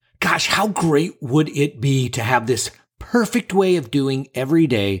gosh, how great would it be to have this perfect way of doing every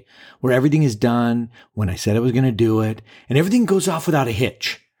day where everything is done when I said I was going to do it and everything goes off without a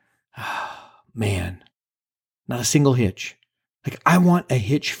hitch. Man, not a single hitch. Like, I want a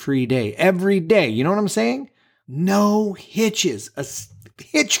hitch-free day every day. You know what I'm saying? No hitches, a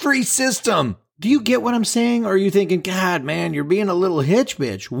hitch-free system. Do you get what I'm saying? Or are you thinking, God, man, you're being a little hitch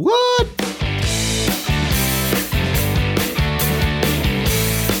bitch? What?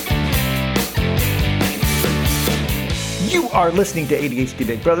 You are listening to ADHD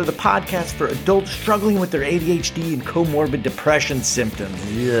Big Brother, the podcast for adults struggling with their ADHD and comorbid depression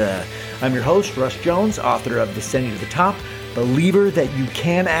symptoms. Yeah. I'm your host, Russ Jones, author of Descending to the Top, believer that you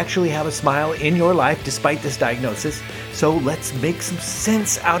can actually have a smile in your life despite this diagnosis. So let's make some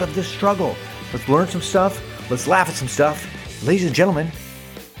sense out of this struggle. Let's learn some stuff. Let's laugh at some stuff. Ladies and gentlemen,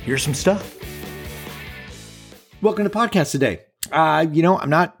 here's some stuff. Welcome to the podcast today. I'm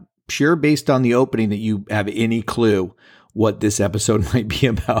not sure based on the opening that you have any clue what this episode might be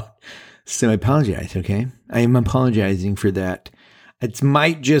about. So I apologize, okay? I am apologizing for that. It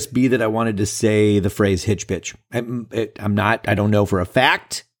might just be that I wanted to say the phrase hitch bitch. I don't know for a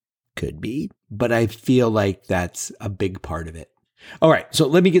fact. Could be, but I feel like that's a big part of it. All right, so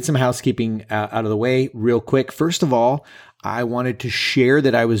let me get some housekeeping out of the way real quick. First of all, I wanted to share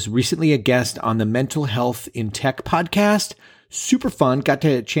that I was recently a guest on the Mental Health in Tech podcast. Super fun. Got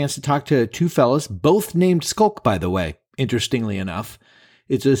a chance to talk to two fellas, both named Skulk, by the way, interestingly enough.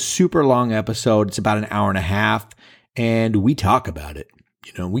 It's a super long episode. It's about an hour and a half, and we talk about it.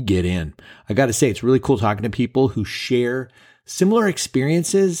 We get in. I got to say, it's really cool talking to people who share similar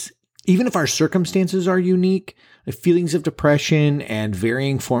experiences, even if our circumstances are unique, like feelings of depression and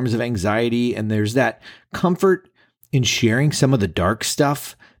varying forms of anxiety. And there's that comfort in sharing some of the dark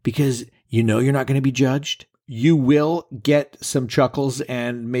stuff because you're not going to be judged. You will get some chuckles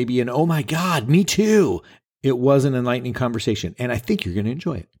and maybe an, oh my God, me too. It was an enlightening conversation, and I think you're going to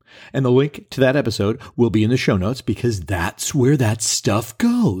enjoy it. And the link to that episode will be in the show notes because that's where that stuff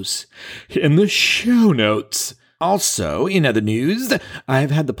goes, in the show notes. Also, in other news, I've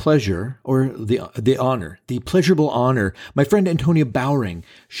had the pleasure, or the honor, the pleasurable honor, my friend Antonia Bowring.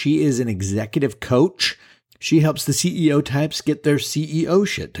 She is an executive coach. She helps the CEO types get their CEO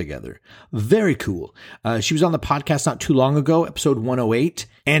shit together. Very cool. She was on the podcast not too long ago, episode 108,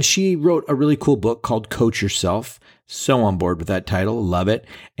 and she wrote a really cool book called Coach Yourself. So on board with that title. Love it.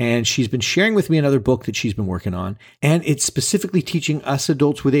 And she's been sharing with me another book that she's been working on. And it's specifically teaching us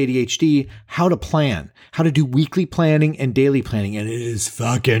adults with ADHD how to plan, how to do weekly planning and daily planning. And it is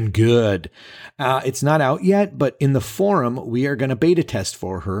fucking good. It's not out yet, but in the forum, we are going to beta test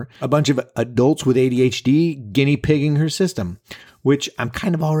for her a bunch of adults with ADHD guinea pigging her system, which I'm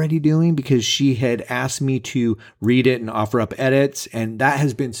kind of already doing because she had asked me to read it and offer up edits. And that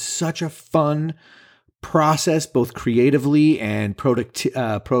has been such a fun process, both creatively and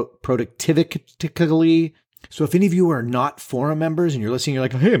productively. So if any of you are not forum members and you're listening, you're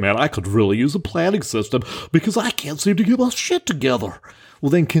like, hey man, I could really use a planning system because I can't seem to get my shit together. Well,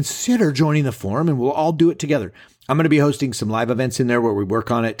 then consider joining the forum and we'll all do it together. I'm going to be hosting some live events in there where we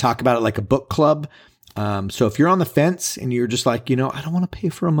work on it, talk about it like a book club. So if you're on the fence and you're just like, I don't want to pay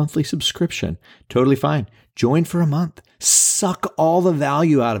for a monthly subscription, totally fine. Join for a month. Suck all the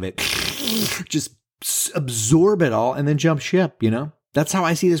value out of it. Just absorb it all and then jump ship, That's how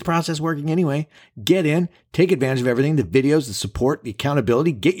I see this process working anyway. Get in, take advantage of everything, the videos, the support, the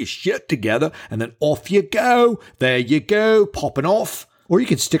accountability, get your shit together, and then off you go. There you go, popping off. Or you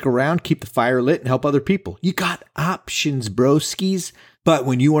can stick around, keep the fire lit, and help other people. You got options, broskies. But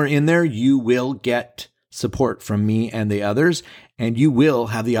when you are in there, you will get support from me and the others, and you will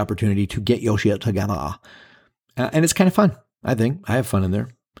have the opportunity to get your shit together. And it's kind of fun, I think. I have fun in there.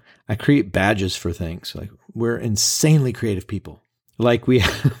 I create badges for things. Like, we're insanely creative people. Like we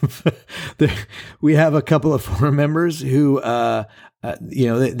have a couple of forum members who,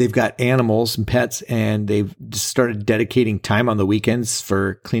 they've got animals and pets, and they've just started dedicating time on the weekends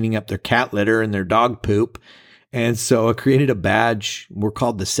for cleaning up their cat litter and their dog poop. And so I created a badge. We're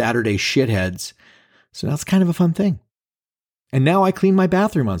called the Saturday Shitheads. So now it's kind of a fun thing. And now I clean my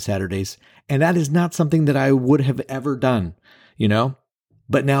bathroom on Saturdays. And that is not something that I would have ever done,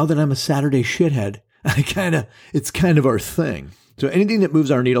 But now that I'm a Saturday shithead, it's kind of our thing. So anything that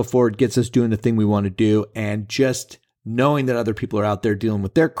moves our needle forward gets us doing the thing we want to do. And just knowing that other people are out there dealing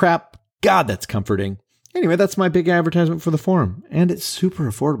with their crap, God, that's comforting. Anyway, that's my big advertisement for the forum. And it's super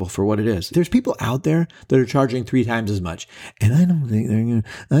affordable for what it is. There's people out there that are charging 3 times as much. And I don't think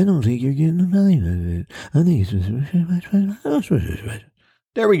you're getting the value out of it. I think it's...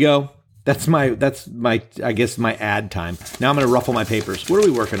 There we go. That's my, I guess my ad time. Now I'm going to ruffle my papers. What are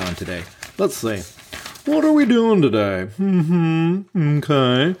we working on today? Let's see. What are we doing today?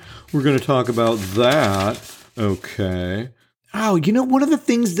 Okay. We're going to talk about that. Okay. Oh, one of the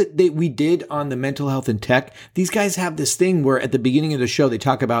things that we did on the mental health and tech, these guys have this thing where at the beginning of the show, they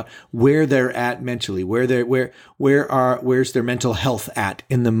talk about where they're at mentally, where's their mental health at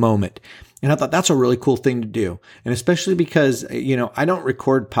in the moment. And I thought that's a really cool thing to do. And especially because, I don't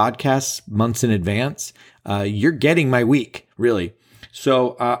record podcasts months in advance. You're getting my week, really.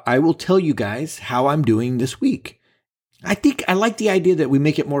 So I will tell you guys how I'm doing this week. I think I like the idea that we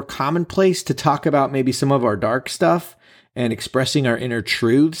make it more commonplace to talk about maybe some of our dark stuff and expressing our inner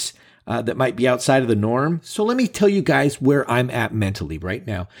truths that might be outside of the norm. So let me tell you guys where I'm at mentally right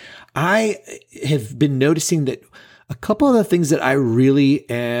now. I have been noticing that a couple of the things that I really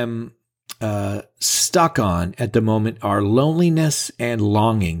am stuck on at the moment are loneliness and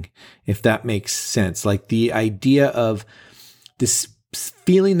longing, if that makes sense. Like the idea of this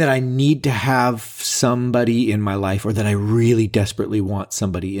feeling that I need to have somebody in my life, or that I really desperately want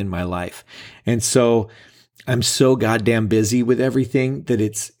somebody in my life. And so I'm so goddamn busy with everything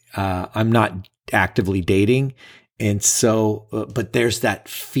that I'm not actively dating. And so, but there's that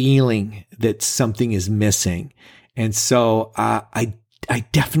feeling that something is missing. And so, I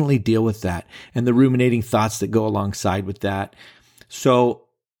definitely deal with that and the ruminating thoughts that go alongside with that. So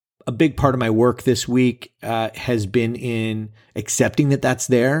a big part of my work this week has been in accepting that that's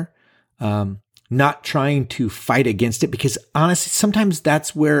there, not trying to fight against it, because honestly, sometimes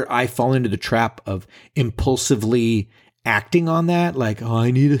that's where I fall into the trap of impulsively acting on that. Like, oh,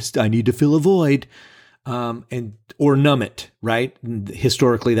 I need to fill a void, or numb it, right?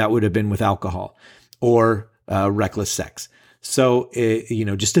 Historically, that would have been with alcohol or reckless sex. So,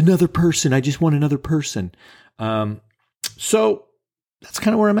 just another person. I just want another person. So that's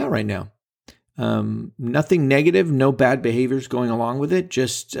kind of where I'm at right now. Nothing negative, no bad behaviors going along with it.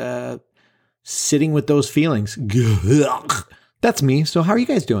 Just sitting with those feelings. That's me. So how are you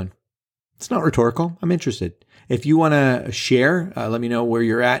guys doing? It's not rhetorical. I'm interested. If you want to share, let me know where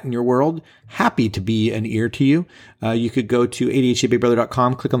you're at in your world. Happy to be an ear to you. You could go to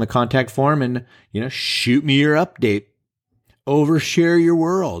ADHDBigBrother.com, click on the contact form, and shoot me your update. Overshare your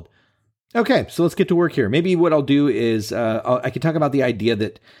world. Okay, so let's get to work here. Maybe what I'll do is I can talk about the idea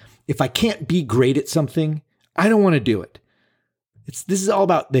that if I can't be great at something, I don't want to do it. This is all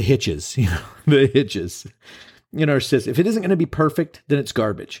about the hitches, the hitches in our system. If it isn't going to be perfect, then it's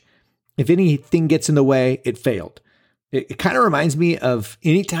garbage. If anything gets in the way, it failed. It kind of reminds me of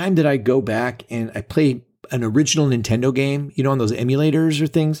any time that I go back and I play an original Nintendo game, on those emulators or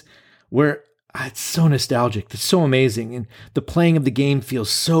things where it's so nostalgic. It's so amazing. And the playing of the game feels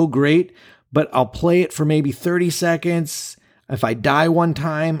so great, but I'll play it for maybe 30 seconds. If I die one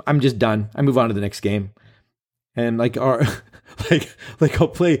time, I'm just done. I move on to the next game. And like I'll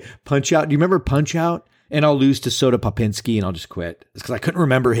play Punch Out. Do you remember Punch Out? And I'll lose to Soda Popinski and I'll just quit. It's because I couldn't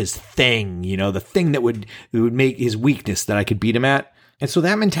remember his thing, the thing that would make his weakness that I could beat him at. And so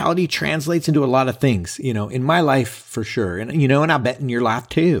that mentality translates into a lot of things, in my life for sure. And, and I bet in your life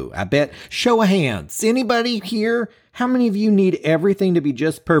too. I bet, show of hands, anybody here? How many of you need everything to be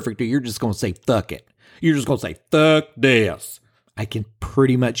just perfect, or you're just going to say, fuck it? You're just going to say, fuck this. I can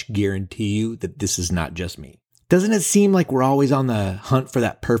pretty much guarantee you that this is not just me. Doesn't it seem like we're always on the hunt for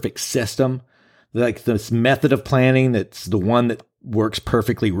that perfect system? Like this method of planning that's the one that works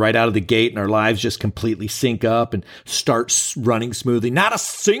perfectly right out of the gate and our lives just completely sync up and start running smoothly. Not a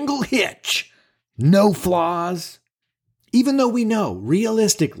single hitch. No flaws. Even though we know,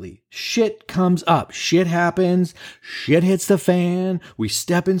 realistically, shit comes up. Shit happens. Shit hits the fan. We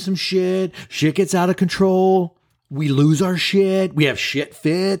step in some shit. Shit gets out of control. We lose our shit. We have shit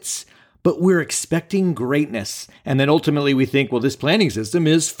fits. But we're expecting greatness. And then ultimately we think, well, this planning system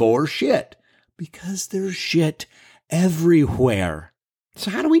is for shit. Because there's shit everywhere.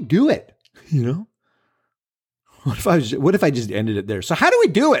 So how do we do it? What if I just ended it there? So how do we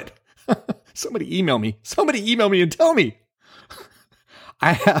do it? Somebody email me and tell me.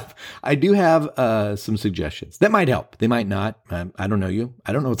 I do have some suggestions that might help. They might not. I don't know you.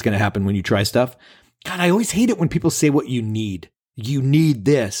 I don't know what's going to happen when you try stuff. God, I always hate it when people say what you need. You need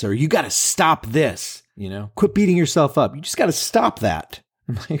this, or you got to stop this, quit beating yourself up. You just got to stop that.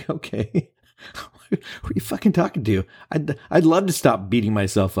 I'm like, okay. Who are you fucking talking to? I'd love to stop beating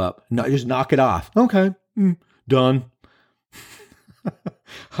myself up. No, just knock it off. Okay. Done.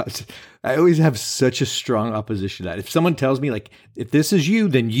 I always have such a strong opposition to that. If someone tells me like, if this is you,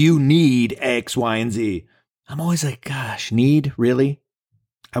 then you need X, Y, and Z. I'm always like, gosh, need? Really?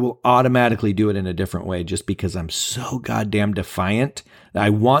 I will automatically do it in a different way just because I'm so goddamn defiant that I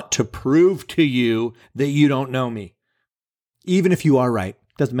want to prove to you that you don't know me. Even if you are right,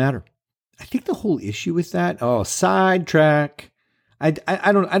 doesn't matter. I think the whole issue with that, sidetrack. I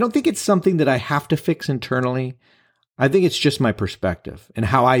don't think it's something that I have to fix internally. I think it's just my perspective and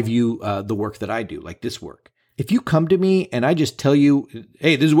how I view the work that I do, like this work. If you come to me and I just tell you,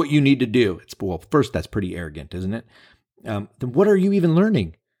 hey, this is what you need to do. First, that's pretty arrogant, isn't it? Then what are you even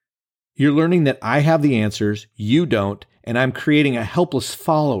learning? You're learning that I have the answers, you don't, and I'm creating a helpless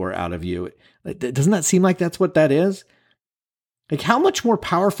follower out of you. Doesn't that seem like that's what that is? Like, how much more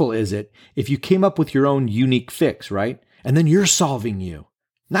powerful is it if you came up with your own unique fix, right? And then you're solving you.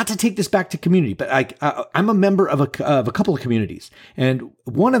 Not to take this back to community, but I'm a member of a couple of communities. And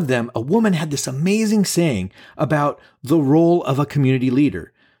one of them, a woman had this amazing saying about the role of a community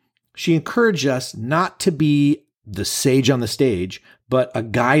leader. She encouraged us not to be the sage on the stage, but a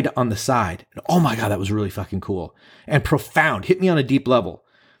guide on the side. And oh my God, that was really fucking cool and profound. Hit me on a deep level.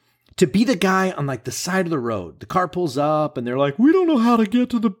 To be the guy on like the side of the road. The car pulls up and they're like, we don't know how to get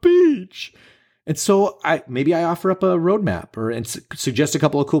to the beach. And so maybe I offer up a roadmap and suggest a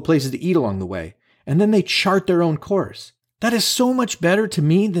couple of cool places to eat along the way. And then they chart their own course. That is so much better to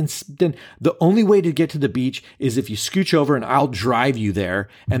me than the only way to get to the beach is if you scooch over and I'll drive you there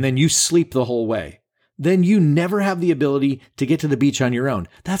and then you sleep the whole way. Then you never have the ability to get to the beach on your own.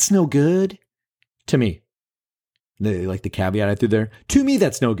 That's no good to me. Like the caveat I threw there. To me,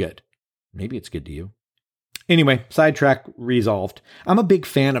 that's no good. Maybe it's good to you. Anyway, sidetrack resolved. I'm a big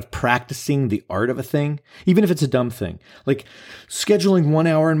fan of practicing the art of a thing, even if it's a dumb thing. Like scheduling 1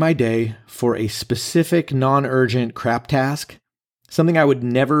 hour in my day for a specific non-urgent crap task, something I would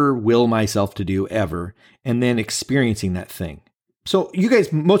never will myself to do ever, and then experiencing that thing. So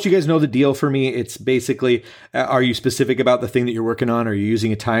most of you guys know the deal for me. It's basically, are you specific about the thing that you're working on? Are you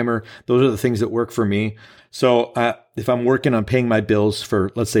using a timer? Those are the things that work for me. So if I'm working on paying my bills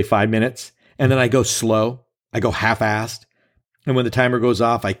for, let's say 5 minutes, and then I go slow, I go half-assed, and when the timer goes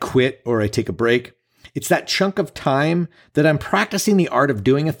off, I quit or I take a break. It's that chunk of time that I'm practicing the art of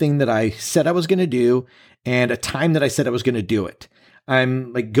doing a thing that I said I was going to do and a time that I said I was going to do it.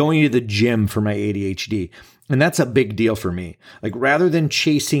 I'm like going to the gym for my ADHD. And that's a big deal for me. Like rather than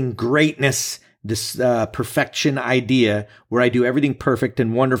chasing greatness, this perfection idea where I do everything perfect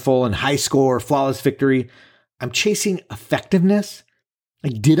and wonderful and high score, flawless victory, I'm chasing effectiveness.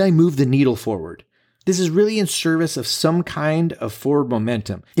 Like, did I move the needle forward? This is really in service of some kind of forward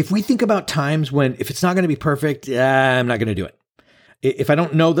momentum. If we think about times when, if it's not going to be perfect, I'm not going to do it. If I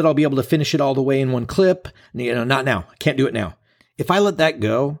don't know that I'll be able to finish it all the way in one clip, not now. I can't do it now. If I let that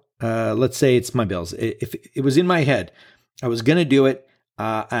go, let's say it's my bills. If it was in my head, I was going to do it.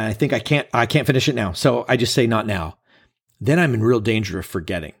 I think I can't finish it now. So I just say not now. Then I'm in real danger of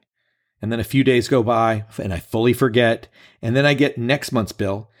forgetting. And then a few days go by and I fully forget. And then I get next month's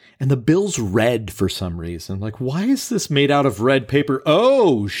bill and the bill's red for some reason. Like, why is this made out of red paper?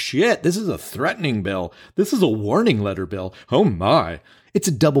 Oh shit. This is a threatening bill. This is a warning letter bill. Oh my. It's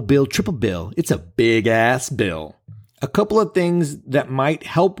a double bill, triple bill. It's a big ass bill. A couple of things that might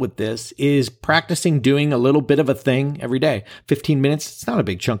help with this is practicing doing a little bit of a thing every day. 15 minutes, it's not a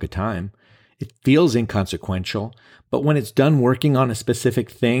big chunk of time. It feels inconsequential, but when it's done working on a specific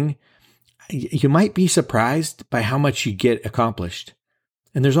thing, you might be surprised by how much you get accomplished.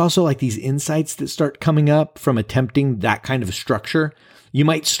 And there's also like these insights that start coming up from attempting that kind of structure. You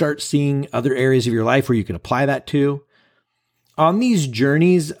might start seeing other areas of your life where you can apply that to. On these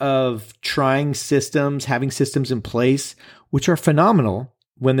journeys of trying systems, having systems in place, which are phenomenal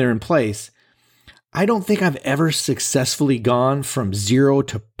when they're in place, I don't think I've ever successfully gone from zero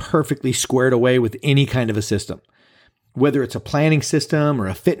to perfectly squared away with any kind of a system. Whether it's a planning system or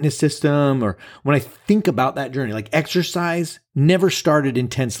a fitness system, or when I think about that journey, like exercise never started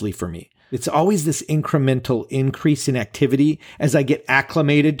intensely for me. It's always this incremental increase in activity as I get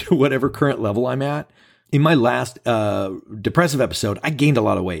acclimated to whatever current level I'm at. In my last depressive episode, I gained a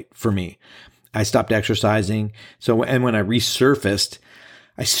lot of weight for me. I stopped exercising. And when I resurfaced,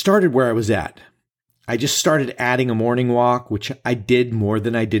 I started where I was at. I just started adding a morning walk, which I did more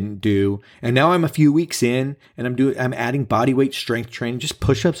than I didn't do. And now I'm a few weeks in and I'm adding body weight strength training, just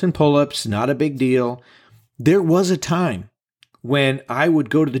push-ups and pull-ups, not a big deal. There was a time when I would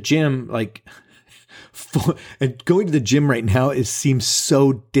go to the gym, and going to the gym right now seems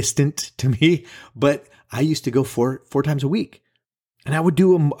so distant to me, but I used to go four times a week. And I would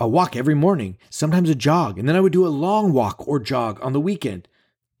do a walk every morning, sometimes a jog, and then I would do a long walk or jog on the weekend.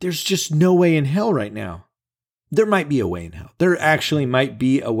 There's just no way in hell right now. There might be a way in hell. There actually might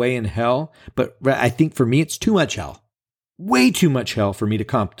be a way in hell, but I think for me, it's too much hell. way too much hell for me to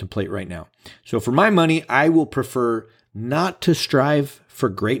contemplate right now. So for my money, I will prefer not to strive for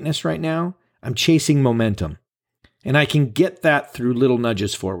greatness right now. I'm chasing momentum. And I can get that through little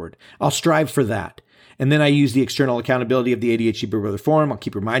nudges forward. I'll strive for that. And then I use the external accountability of the ADHD Big Brother Forum. I'll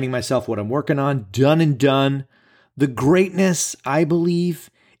keep reminding myself what I'm working on. Done and done. The greatness, I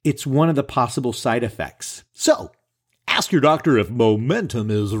believe, it's one of the possible side effects. So, ask your doctor if momentum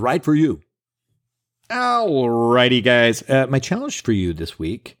is right for you. Alrighty, guys. My challenge for you this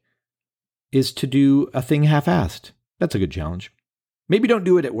week is to do a thing half-assed. That's a good challenge. Maybe don't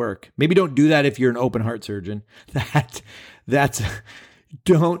do it at work. Maybe don't do that if you're an open heart surgeon.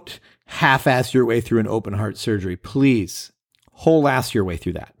 Don't half-ass your way through an open heart surgery. Please, whole ass your way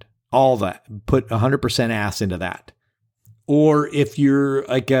through that. All that. Put 100% ass into that. Or if you're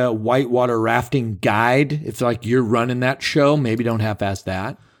like a whitewater rafting guide, if like you're running that show, maybe don't half-ass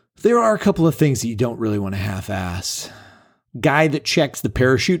that. There are a couple of things that you don't really want to half-ass. Guy that checks the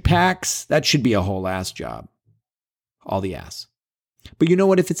parachute packs, that should be a whole ass job. All the ass. But you know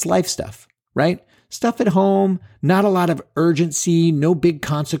what? If it's life stuff, right? Stuff at home, not a lot of urgency, no big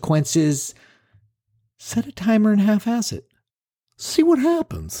consequences. Set a timer and half-ass it. See what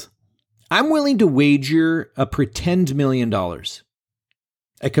happens. I'm willing to wager a pretend $1 million.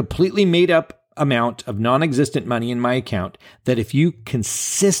 A completely made up amount of non-existent money in my account that if you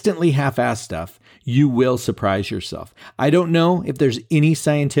consistently half-ass stuff, you will surprise yourself. I don't know if there's any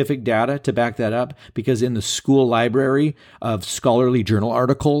scientific data to back that up because in the school library of scholarly journal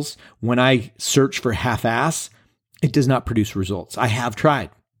articles, when I search for half-ass, it does not produce results. I have tried.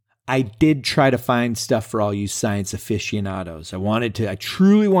 I did try to find stuff for all you science aficionados. I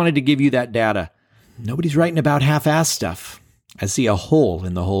truly wanted to give you that data. Nobody's writing about half-ass stuff. I see a hole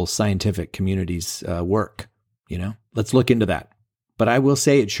in the whole scientific community's work. Let's look into that. But I will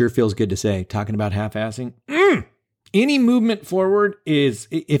say it sure feels good to say, talking about half-assing, any movement forward is,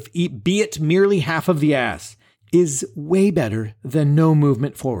 be it merely half of the ass, is way better than no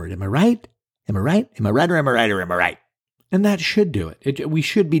movement forward. Am I right? Am I right? Am I right or am I right or am I right? And that should do it. We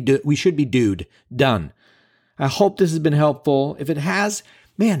should be done. I hope this has been helpful. If it has,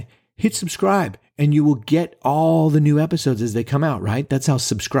 man, hit subscribe and you will get all the new episodes as they come out, right? That's how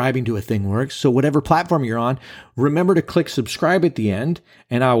subscribing to a thing works. So whatever platform you're on, remember to click subscribe at the end,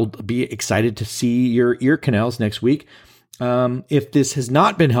 and I will be excited to see your ear canals next week. If this has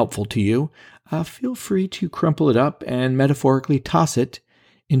not been helpful to you, feel free to crumple it up and metaphorically toss it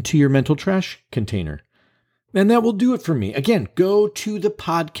into your mental trash container. And that will do it for me. Again, go to the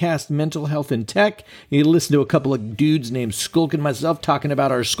podcast Mental Health and Tech. You listen to a couple of dudes named Skulk and myself talking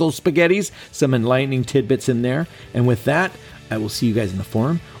about our skull spaghettis, some enlightening tidbits in there. And with that, I will see you guys in the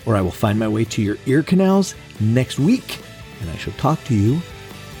forum, or I will find my way to your ear canals next week. And I shall talk to you